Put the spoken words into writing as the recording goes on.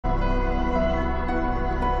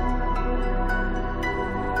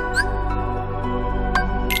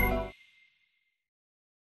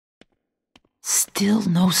Still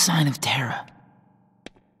no sign of Terra.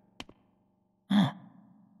 Huh.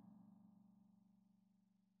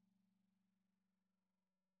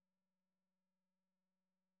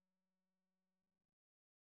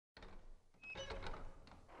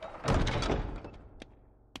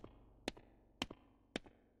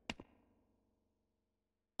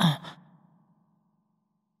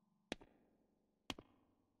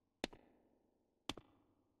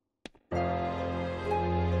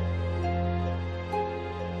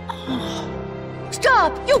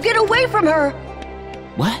 Stop! You'll get away from her!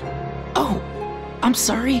 What? Oh, I'm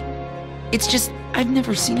sorry. It's just, I've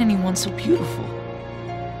never seen anyone so beautiful.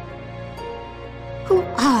 Who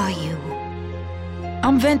are you?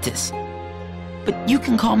 I'm Ventus. But you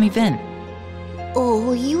can call me Ven.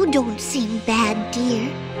 Oh, you don't seem bad,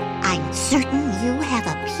 dear. I'm certain you have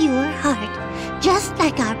a pure heart, just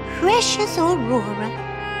like our precious Aurora.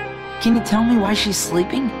 Can you tell me why she's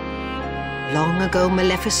sleeping? Long ago,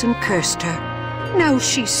 Maleficent cursed her. Now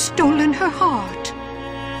she's stolen her heart.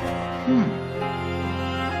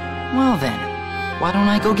 Well then, why don't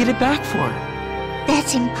I go get it back for her?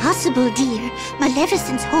 That's impossible, dear.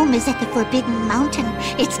 Maleficent's home is at the Forbidden Mountain.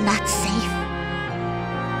 It's not safe.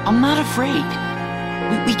 I'm not afraid.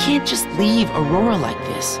 We can't just leave Aurora like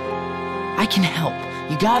this. I can help.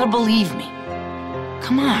 You gotta believe me.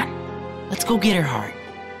 Come on, let's go get her heart.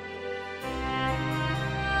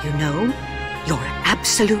 You know, you're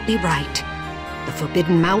absolutely right. The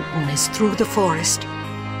Forbidden Mountain is through the forest.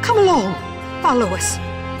 Come along, follow us.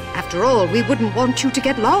 After all, we wouldn't want you to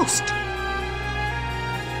get lost.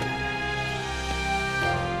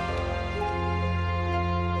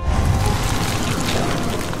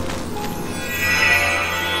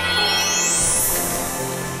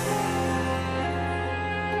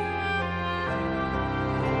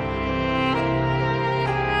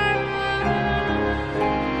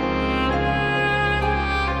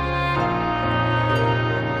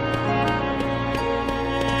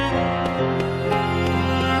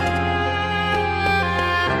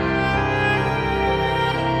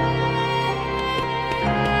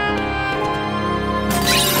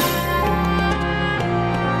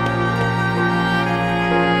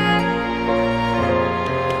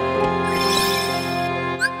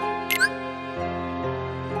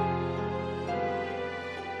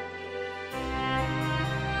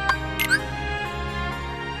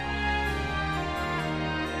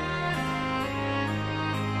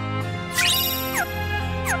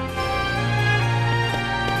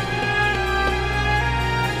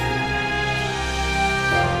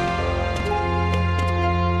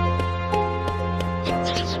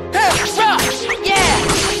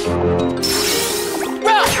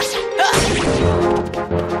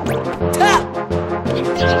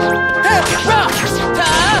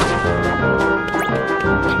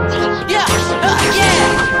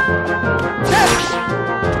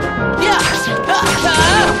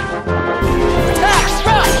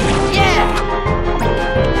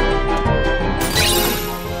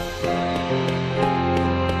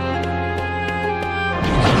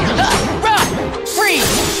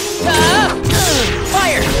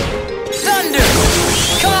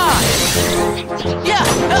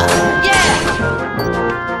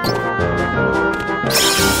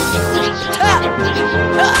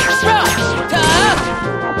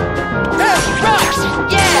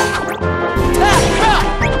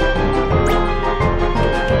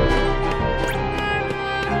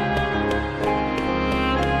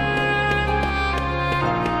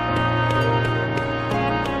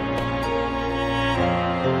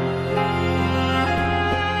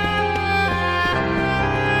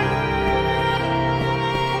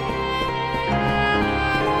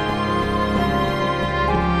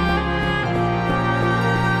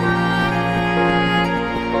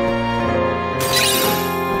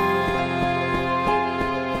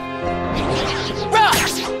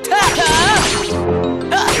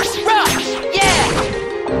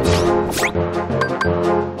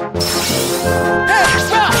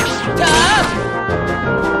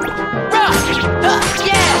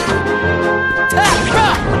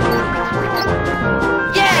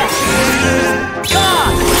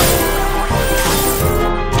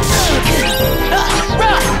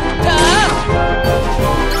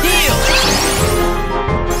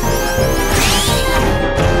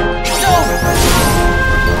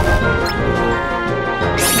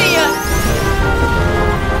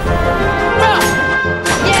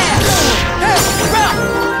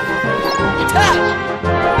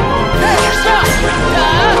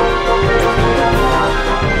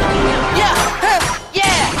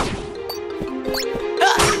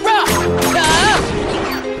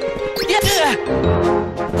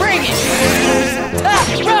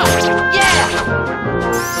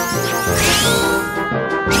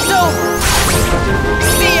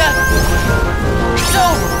 It's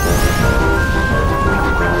over!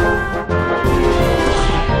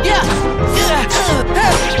 Yeah!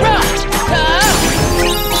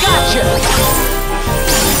 Gotcha!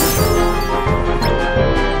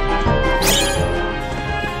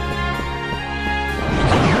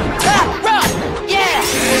 Yeah!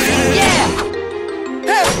 Yeah!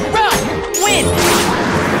 Win!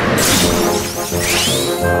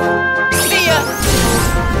 See ya!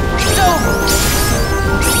 It's over!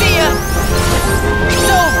 See ya! It's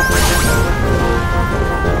over!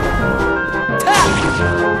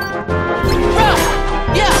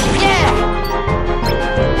 Yeah!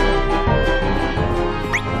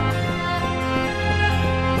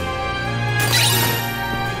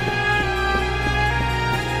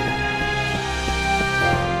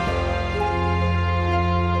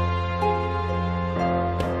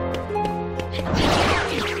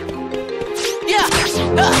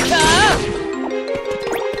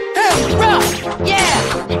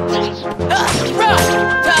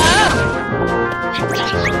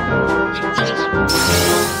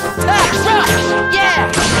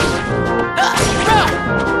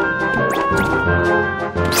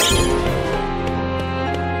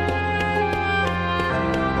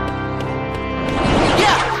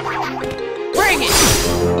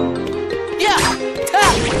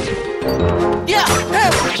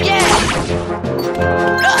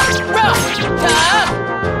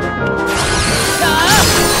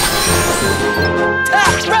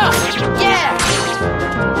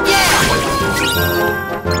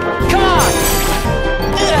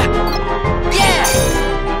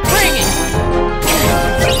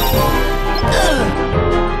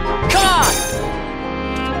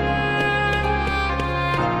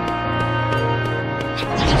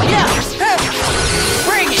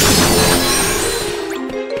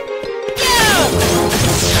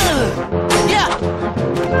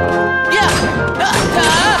 Yeah!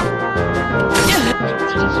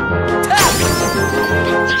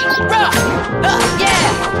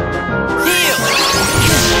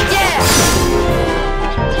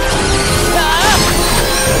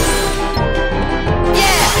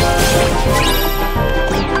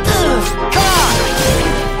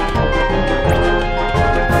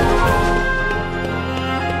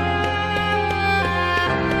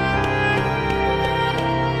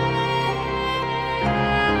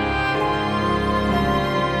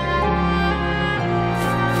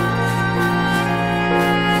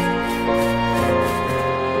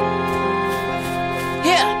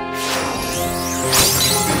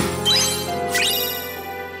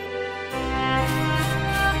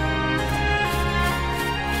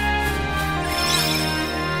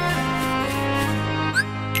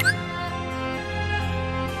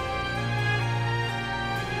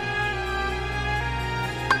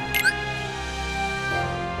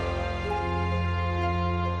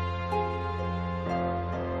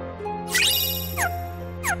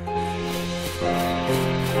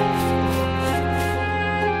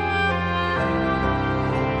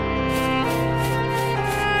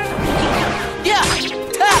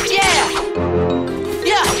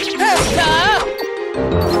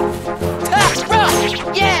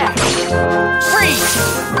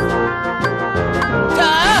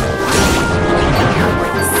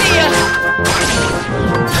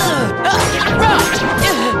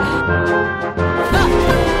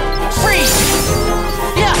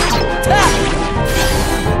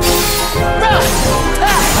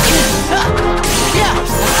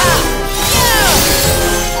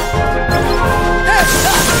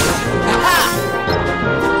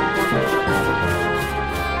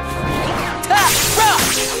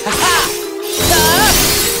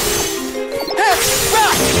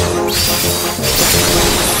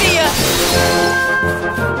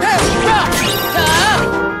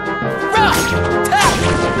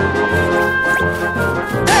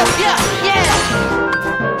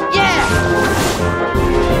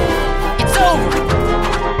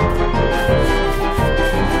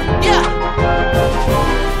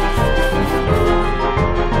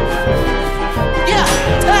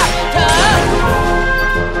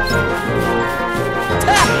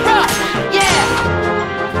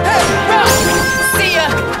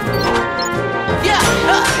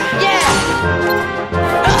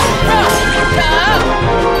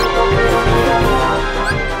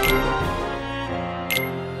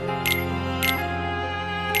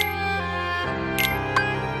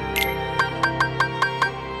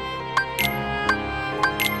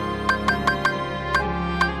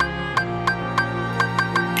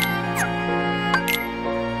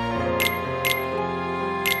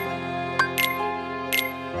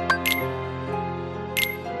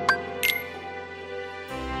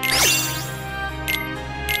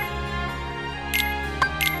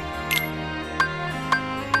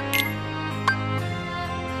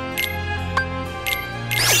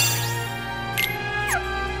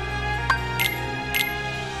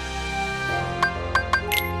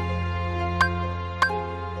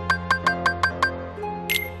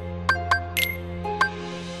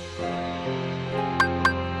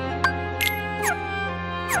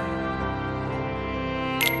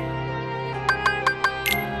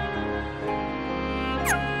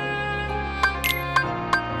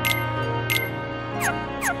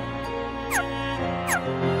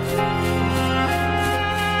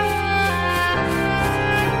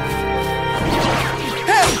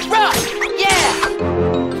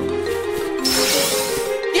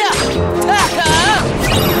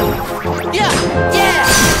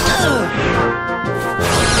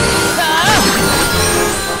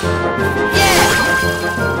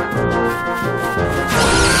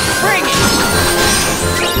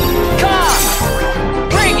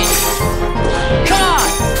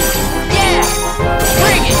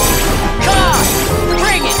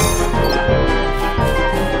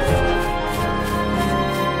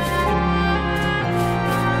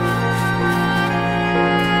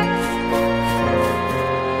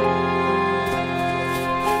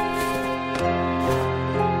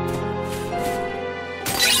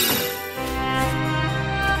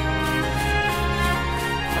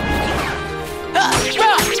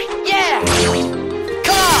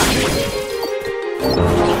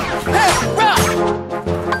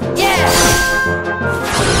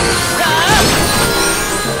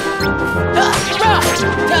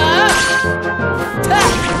 Come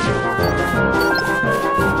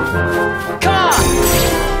on!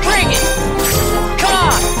 Bring it! Come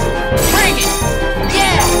on! Bring it!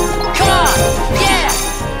 Yeah! Come on! Yeah!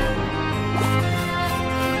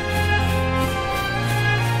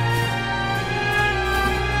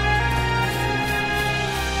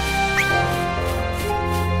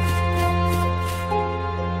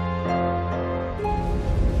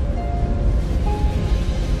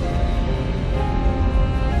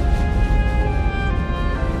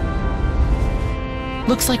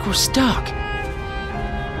 Looks like we're stuck.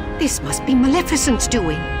 This must be Maleficent's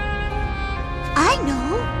doing. I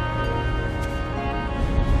know.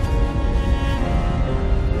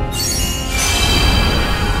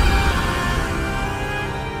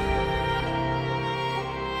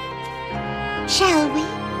 Shall we?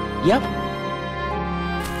 Yep.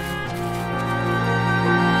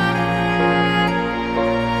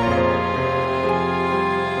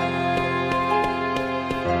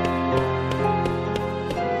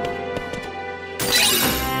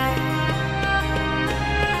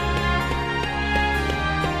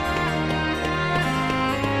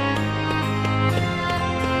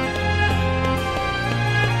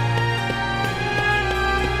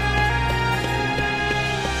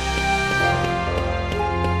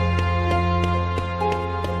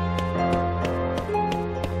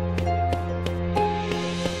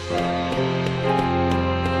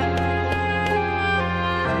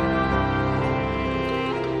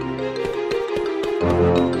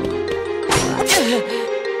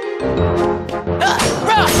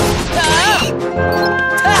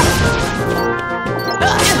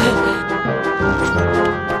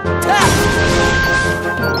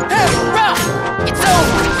 It's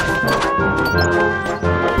over!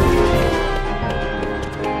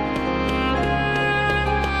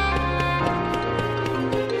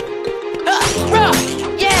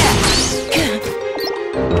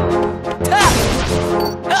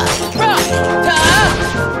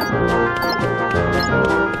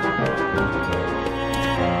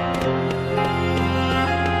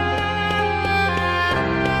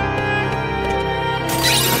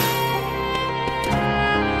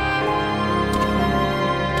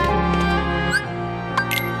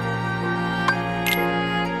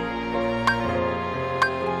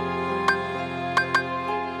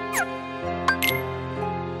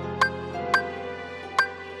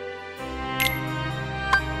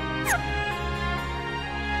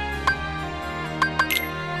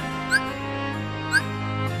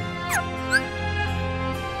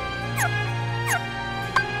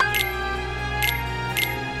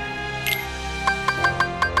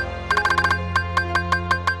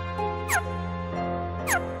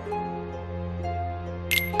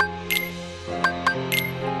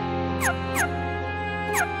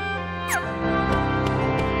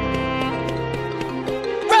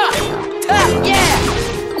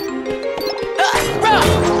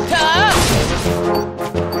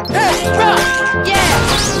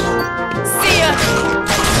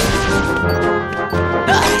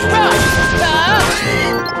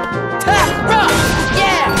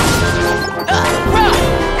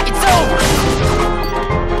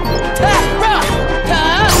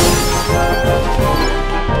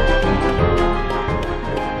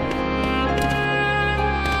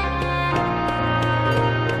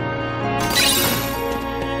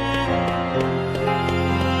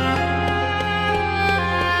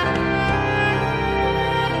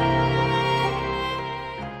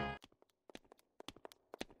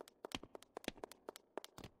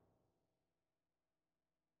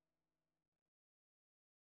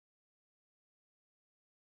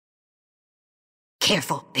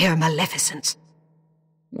 Careful, they're Maleficent's.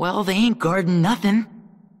 Well, they ain't guarding nothing.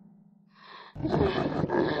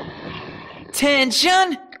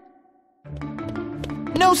 Tension!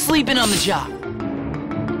 No sleeping on the job.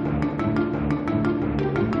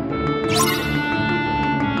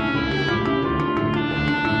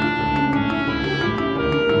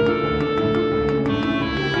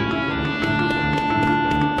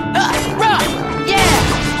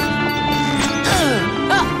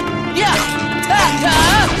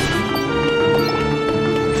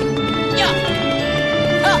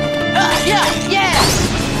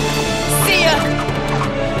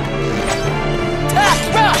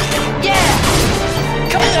 Yeah!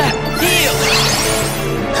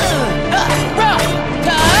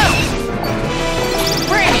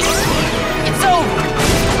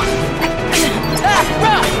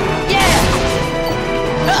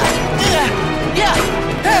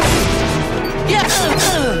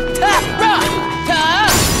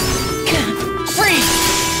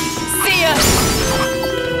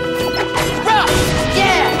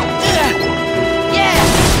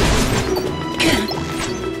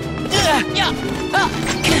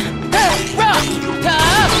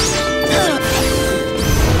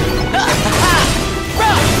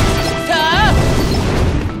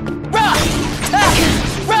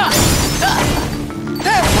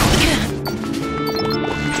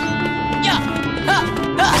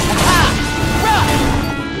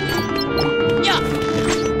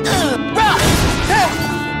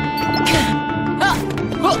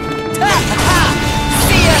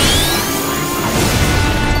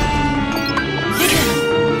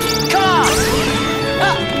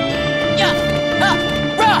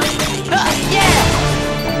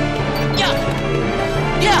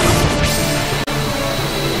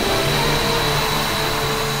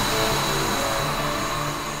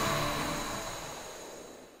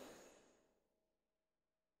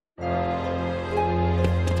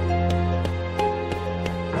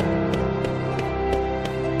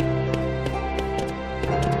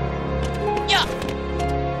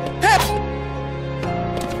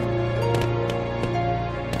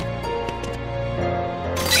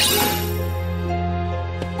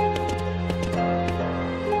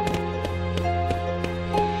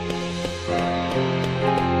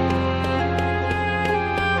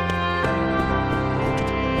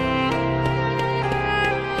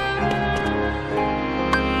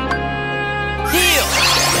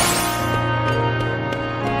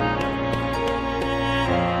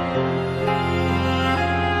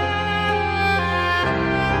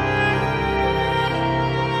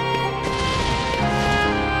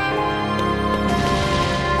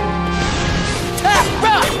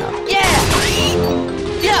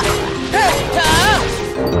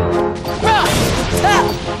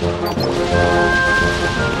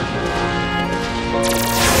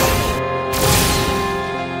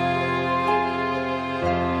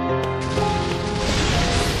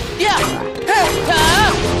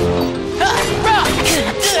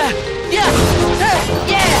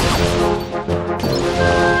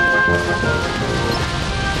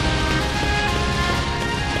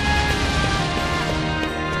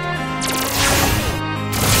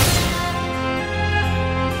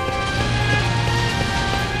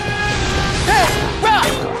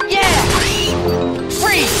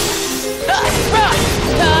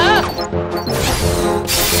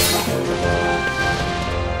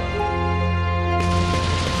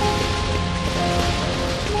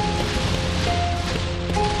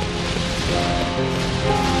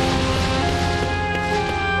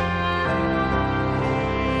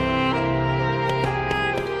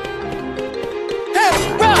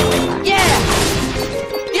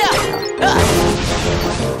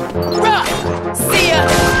 See ya!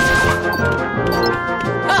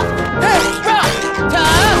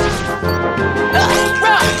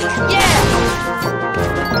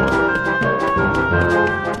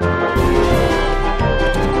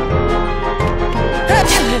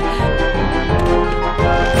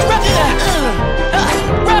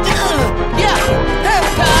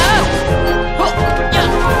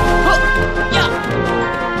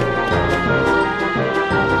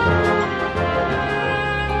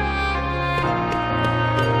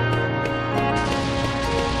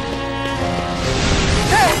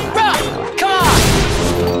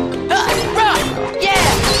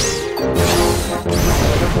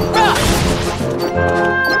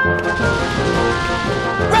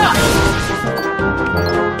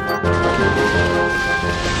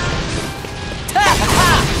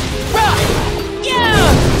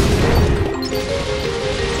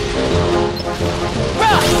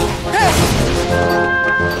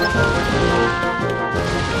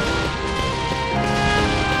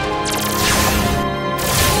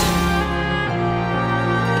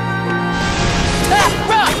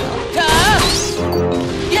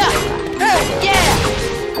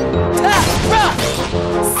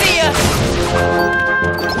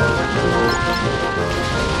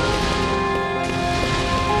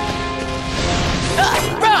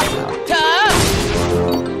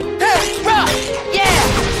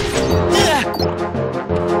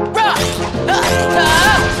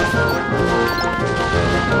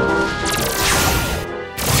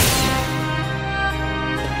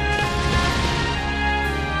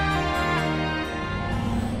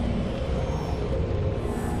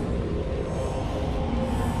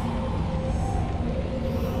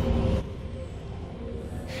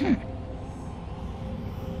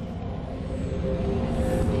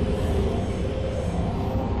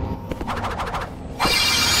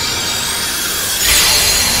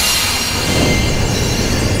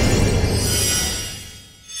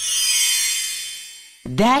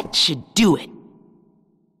 That should do it.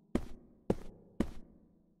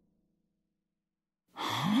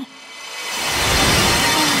 Huh?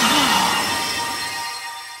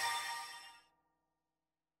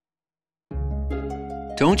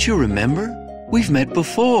 Don't you remember? We've met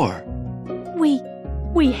before.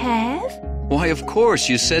 We have? Why, of course,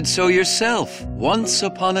 you said so yourself. Once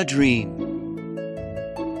upon a dream.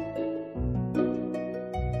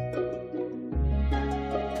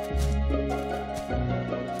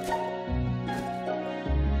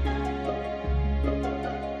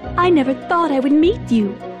 I never thought I would meet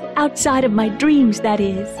you. Outside of my dreams, that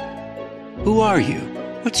is. Who are you?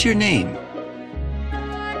 What's your name?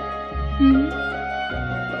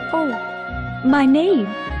 Oh, my name?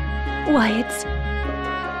 Why, it's...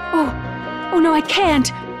 Oh no, I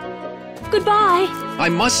can't. Goodbye. I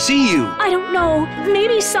must see you. I don't know.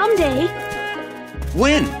 Maybe someday.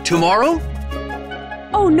 When? Tomorrow?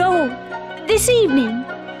 Oh no. This evening.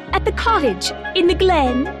 At the cottage. In the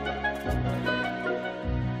glen.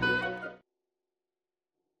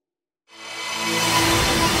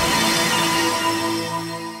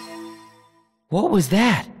 What was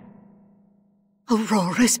that?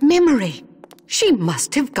 Aurora's memory. She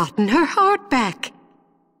must have gotten her heart back.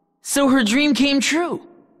 So her dream came true?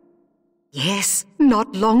 Yes,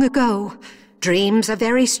 not long ago. Dreams are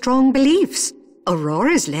very strong beliefs.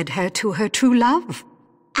 Aurora's led her to her true love.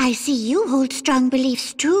 I see you hold strong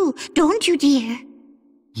beliefs too, don't you, dear?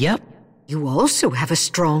 Yep. You also have a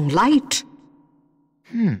strong light.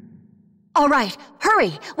 All right,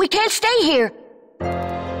 hurry. We can't stay here.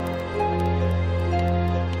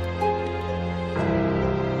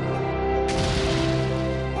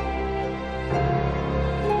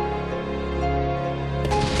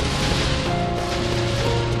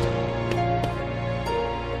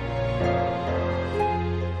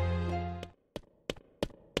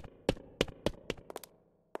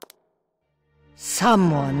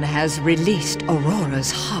 Someone has released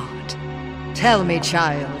Aurora's heart. Tell me,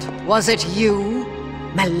 child, was it you?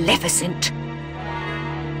 Maleficent.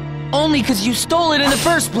 Only because you stole it in the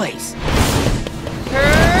first place.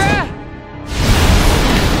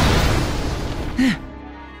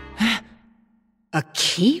 A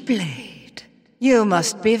Keyblade? You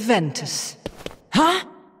must be Ventus. Huh?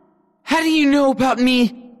 How do you know about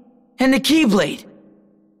me and the Keyblade?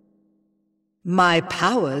 My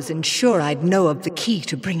powers ensure I'd know of the key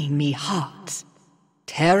to bringing me hearts.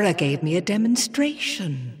 Terra gave me a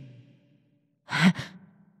demonstration.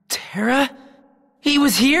 Terra? He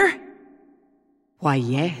was here? Why,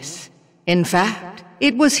 yes. In fact,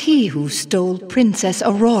 it was he who stole Princess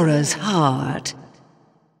Aurora's heart.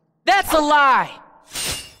 That's a lie!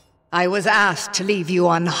 I was asked to leave you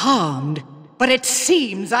unharmed, but it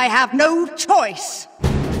seems I have no choice.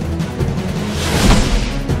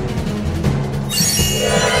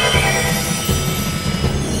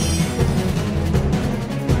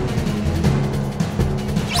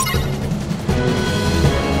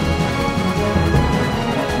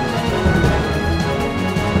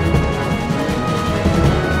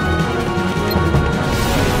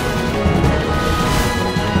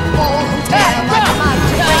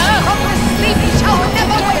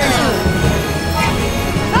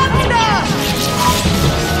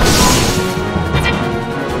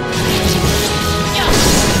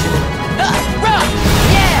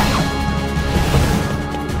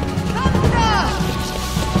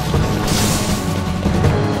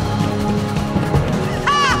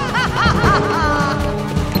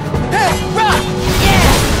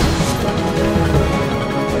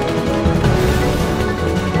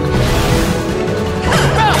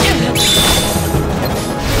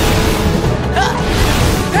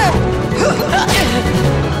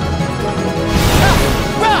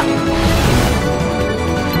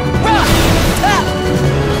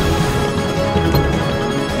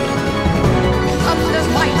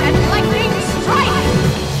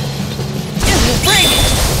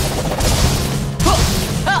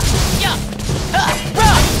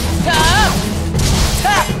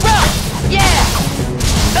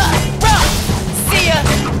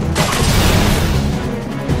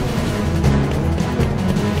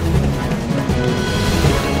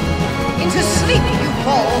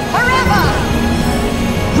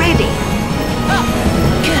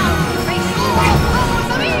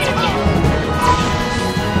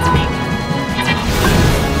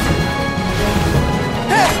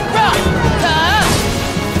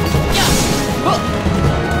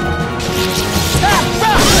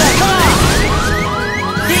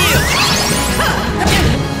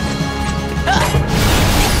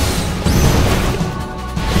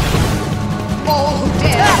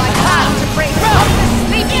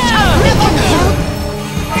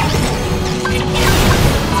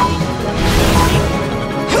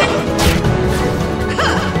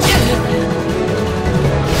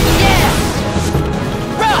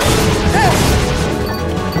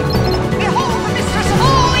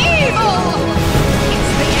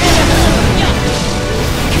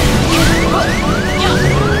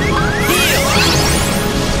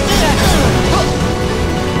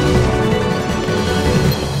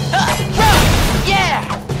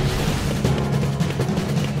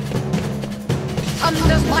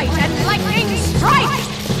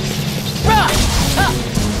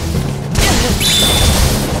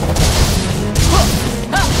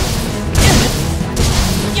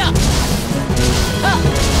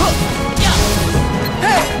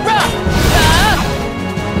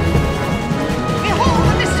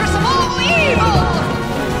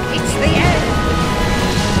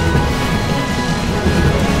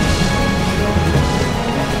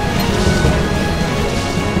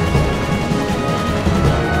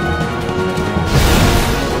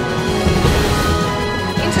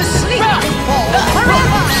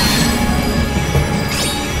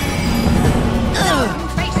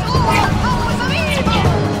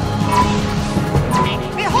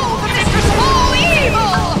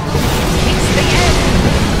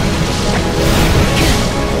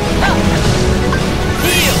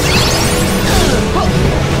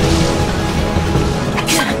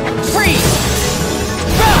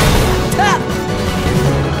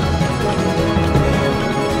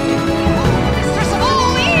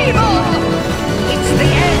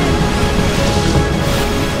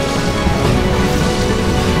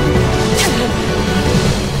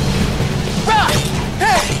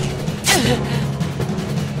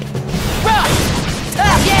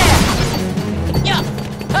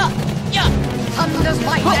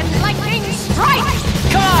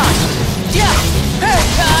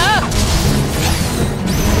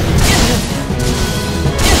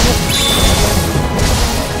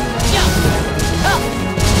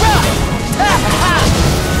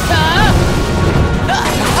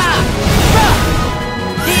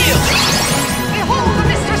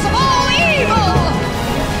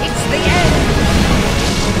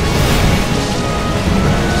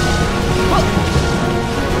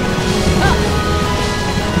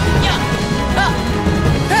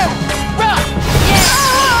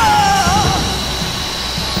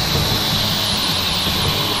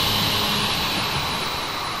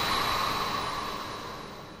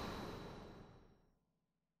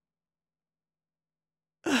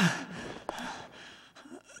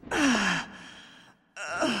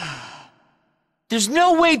 There's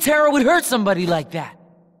no way Terra would hurt somebody like that.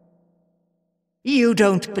 You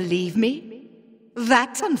don't believe me?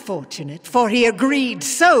 That's unfortunate, for he agreed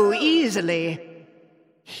so easily.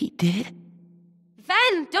 He did?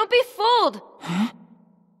 Ven, don't be fooled! Huh?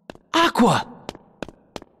 Aqua!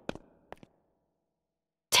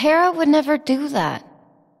 Terra would never do that.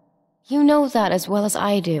 You know that as well as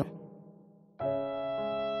I do.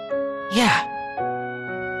 Yeah.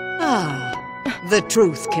 The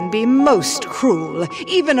truth can be most cruel,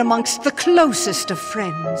 even amongst the closest of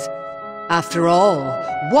friends. After all,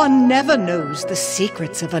 one never knows the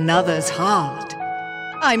secrets of another's heart.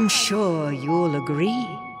 I'm sure you'll agree,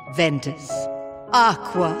 Ventus.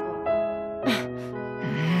 Aqua.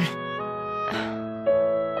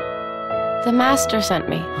 The Master sent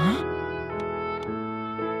me. Huh?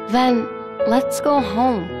 Ven, let's go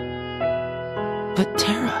home. But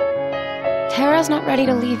Terra... Terra's not ready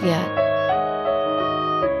to leave yet.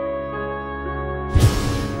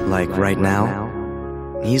 Like right now,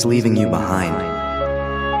 he's leaving you behind.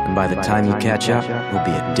 And by the time you catch up, he'll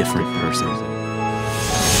be a different person.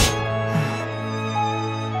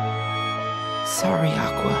 Sorry,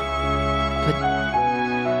 Aqua. But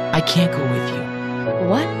I can't go with you.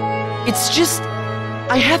 What? It's just...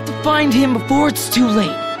 I have to find him before it's too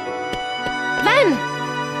late. Ven!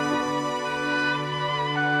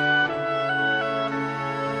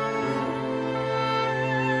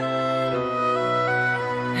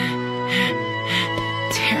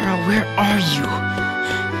 Terra, where are you?